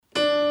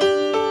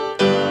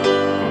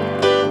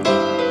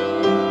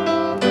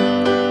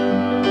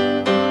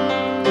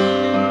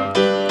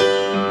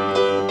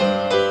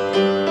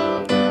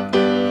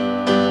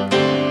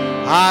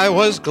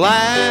was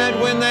glad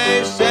when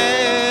they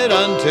said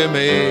unto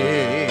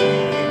me,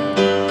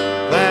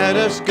 let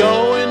us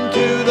go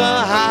into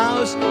the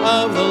house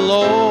of the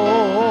Lord.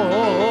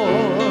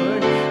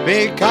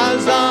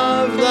 Because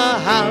of the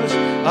house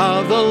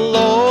of the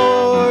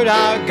Lord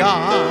our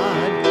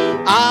God,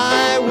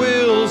 I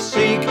will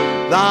seek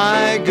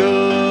thy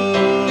good.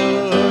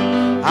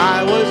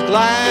 I was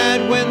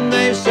glad when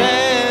they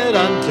said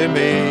unto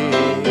me,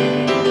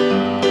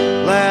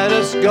 let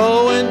us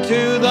go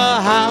into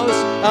the house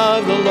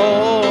of the Lord.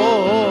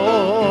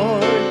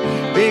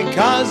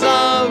 Because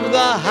of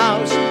the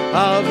house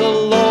of the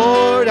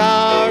Lord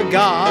our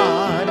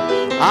God,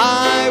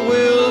 I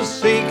will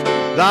seek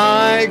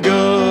thy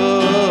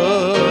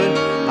good.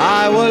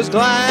 I was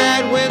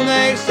glad when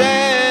they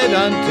said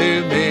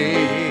unto me,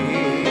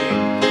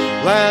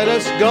 let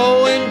us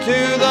go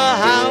into the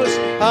house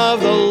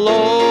of the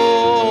Lord.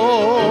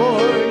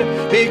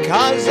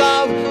 Because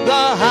of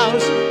the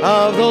house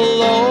of the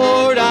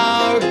Lord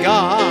our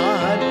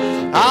God,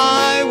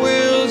 I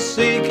will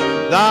seek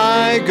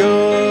thy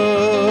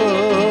good.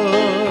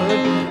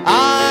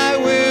 I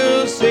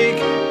will seek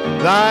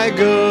thy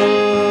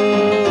good.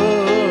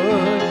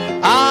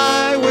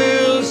 I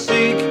will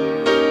seek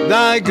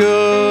thy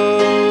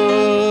good.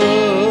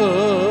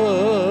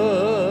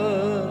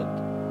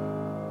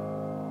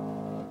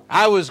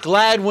 I was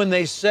glad when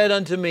they said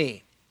unto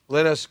me,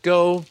 let us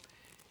go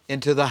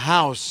into the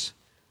house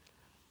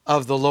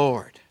of the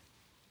Lord.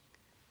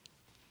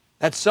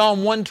 That's Psalm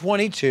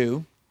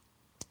 122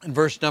 and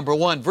verse number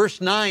 1.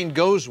 Verse 9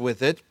 goes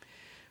with it.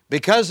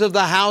 Because of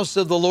the house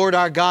of the Lord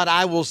our God,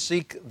 I will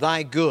seek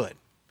thy good.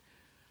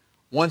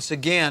 Once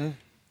again,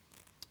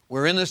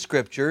 we're in the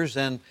Scriptures,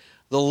 and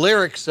the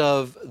lyrics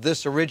of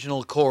this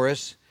original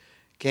chorus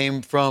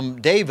came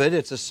from David.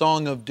 It's a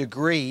song of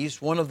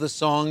degrees, one of the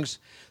songs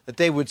that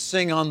they would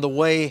sing on the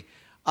way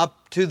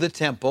up to the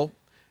temple,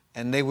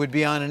 and they would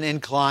be on an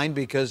incline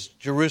because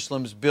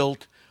Jerusalem's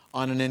built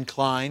on an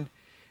incline,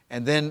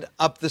 and then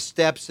up the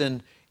steps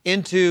and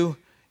into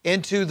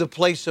the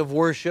place of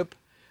worship.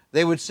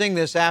 They would sing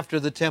this after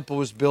the temple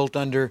was built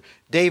under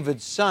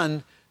David's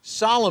son,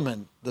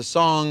 Solomon, the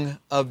Song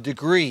of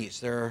Degrees.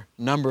 There are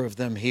a number of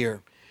them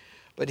here.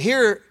 But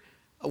here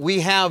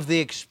we have the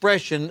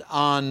expression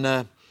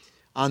on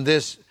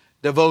this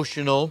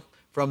devotional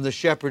from the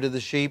Shepherd of the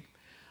Sheep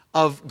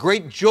of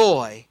great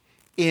joy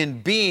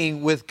in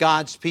being with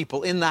God's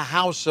people, in the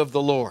house of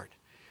the Lord,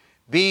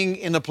 being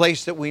in the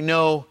place that we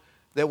know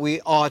that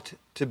we ought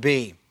to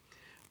be.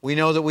 We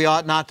know that we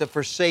ought not to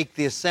forsake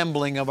the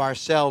assembling of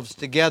ourselves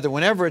together.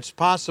 Whenever it's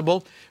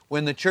possible,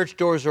 when the church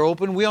doors are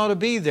open, we ought to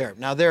be there.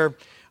 Now there,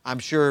 I'm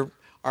sure,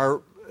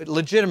 are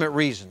legitimate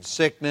reasons,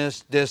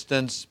 sickness,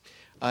 distance,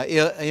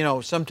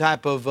 some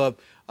type of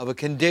a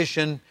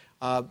condition.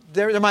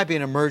 There might be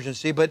an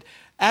emergency, but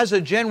as a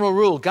general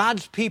rule,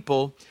 God's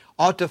people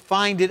ought to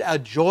find it a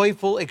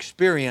joyful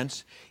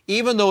experience,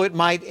 even though it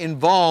might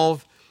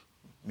involve,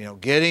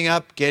 getting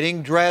up,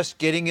 getting dressed,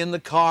 getting in the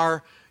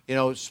car,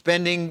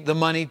 spending the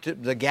money,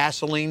 the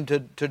gasoline to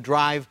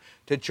drive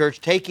to church,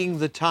 taking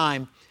the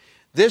time.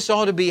 This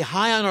ought to be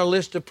high on our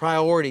list of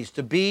priorities,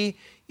 to be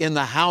in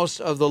the house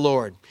of the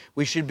Lord.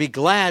 We should be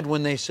glad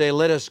when they say,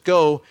 let us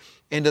go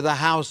into the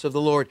house of the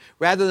Lord,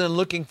 rather than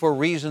looking for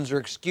reasons or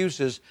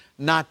excuses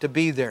not to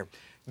be there.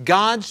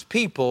 God's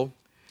people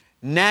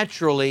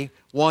naturally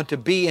want to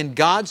be in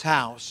God's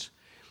house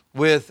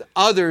with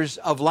others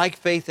of like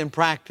faith and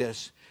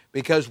practice,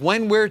 because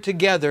when we're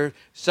together,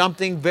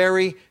 something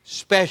very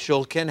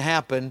special can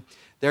happen.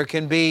 There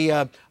can be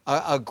a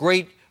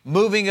great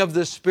moving of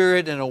the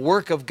Spirit, and a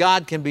work of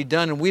God can be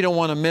done, and we don't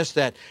want to miss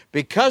that.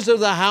 Because of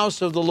the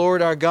house of the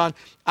Lord our God,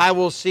 I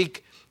will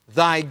seek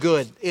thy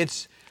good.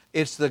 It's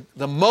the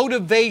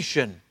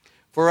motivation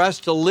for us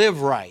to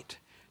live right,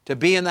 to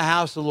be in the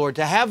house of the Lord,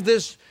 to have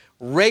this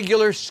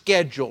regular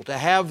schedule, to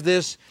have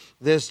this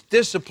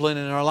discipline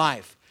in our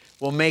life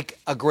will make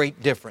a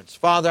great difference.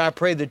 Father, I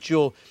pray that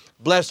you'll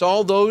bless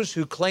all those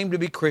who claim to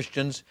be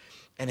Christians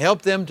and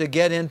help them to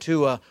get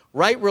into a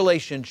right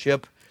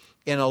relationship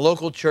in a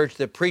local church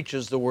that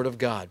preaches the Word of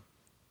God.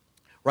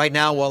 Right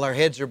now, while our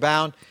heads are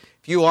bowed,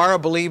 if you are a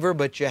believer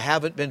but you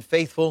haven't been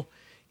faithful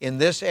in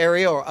this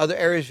area or other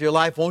areas of your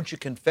life, won't you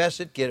confess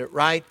it, get it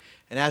right,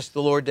 and ask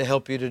the Lord to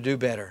help you to do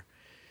better.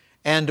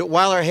 And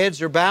while our heads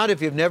are bowed,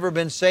 if you've never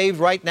been saved,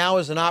 right now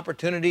is an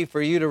opportunity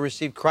for you to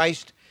receive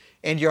Christ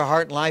into your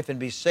heart and life and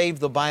be saved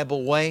the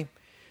Bible way.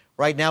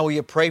 Right now, will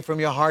you pray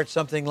from your heart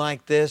something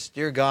like this?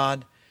 Dear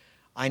God,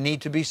 I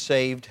need to be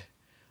saved.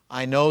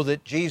 I know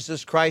that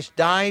Jesus Christ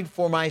died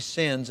for my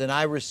sins, and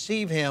I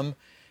receive Him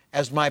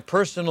as my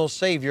personal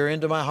Savior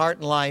into my heart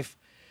and life.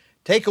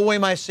 Take away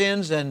my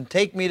sins and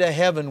take me to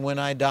heaven when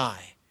I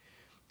die.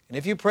 And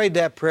if you prayed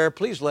that prayer,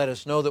 please let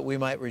us know that we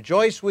might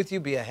rejoice with you,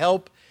 be a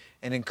help,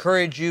 and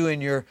encourage you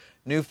in your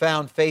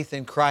newfound faith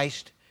in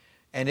Christ.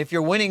 And if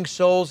you're winning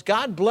souls,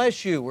 God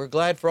bless you. We're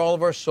glad for all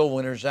of our soul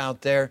winners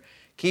out there.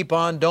 Keep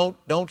on,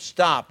 don't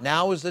stop.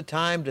 Now is the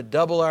time to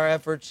double our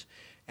efforts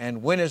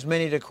and win as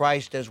many to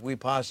Christ as we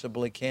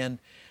possibly can.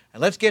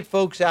 And let's get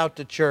folks out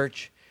to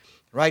church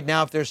Right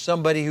now, if there's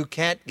somebody who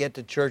can't get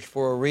to church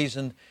for a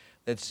reason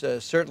that's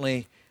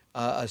certainly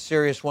a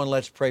serious one,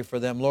 let's pray for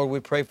them. Lord, we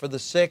pray for the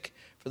sick,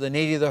 for the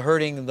needy, the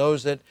hurting, and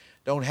those that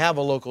don't have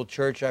a local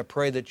church. I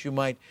pray that you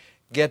might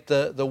get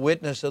the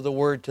witness of the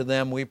word to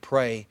them, we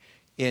pray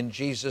in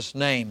Jesus'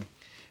 name.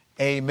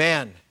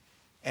 Amen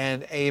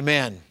and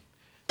amen.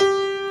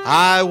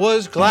 I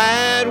was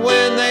glad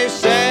when they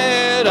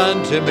said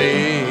unto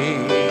me,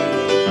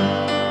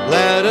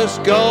 let us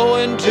go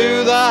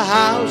into the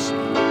house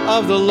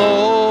of the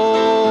Lord.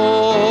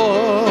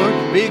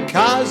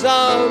 Because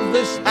of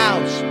this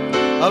house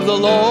of the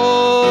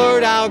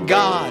Lord our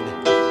God,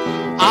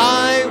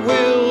 I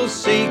will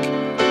seek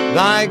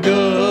thy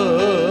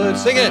good.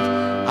 Sing it.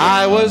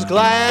 I was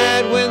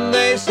glad when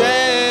they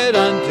said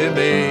unto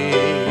me,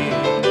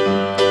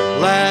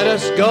 let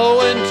us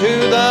go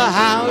into the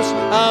house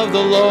of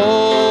the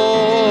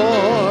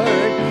Lord.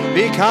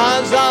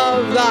 Because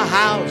of the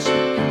house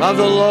of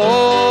the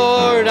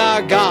Lord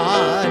our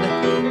God,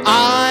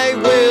 I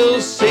will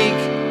seek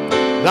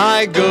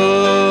thy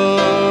good.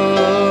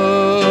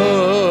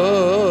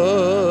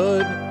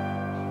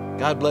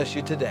 God bless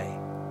you today.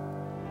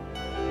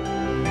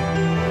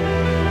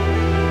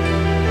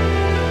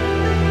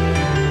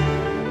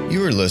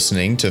 You are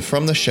listening to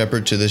From the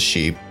Shepherd to the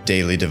Sheep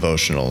Daily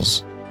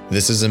Devotionals.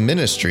 This is a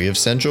ministry of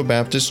Central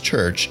Baptist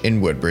Church in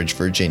Woodbridge,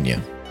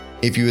 Virginia.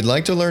 If you would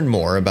like to learn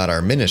more about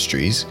our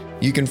ministries,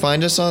 you can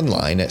find us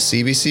online at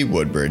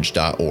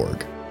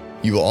cbcwoodbridge.org.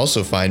 You will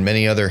also find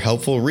many other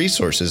helpful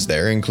resources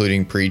there,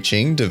 including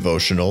preaching,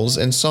 devotionals,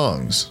 and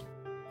songs.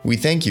 We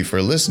thank you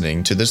for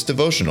listening to this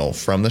devotional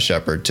From the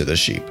Shepherd to the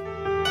Sheep.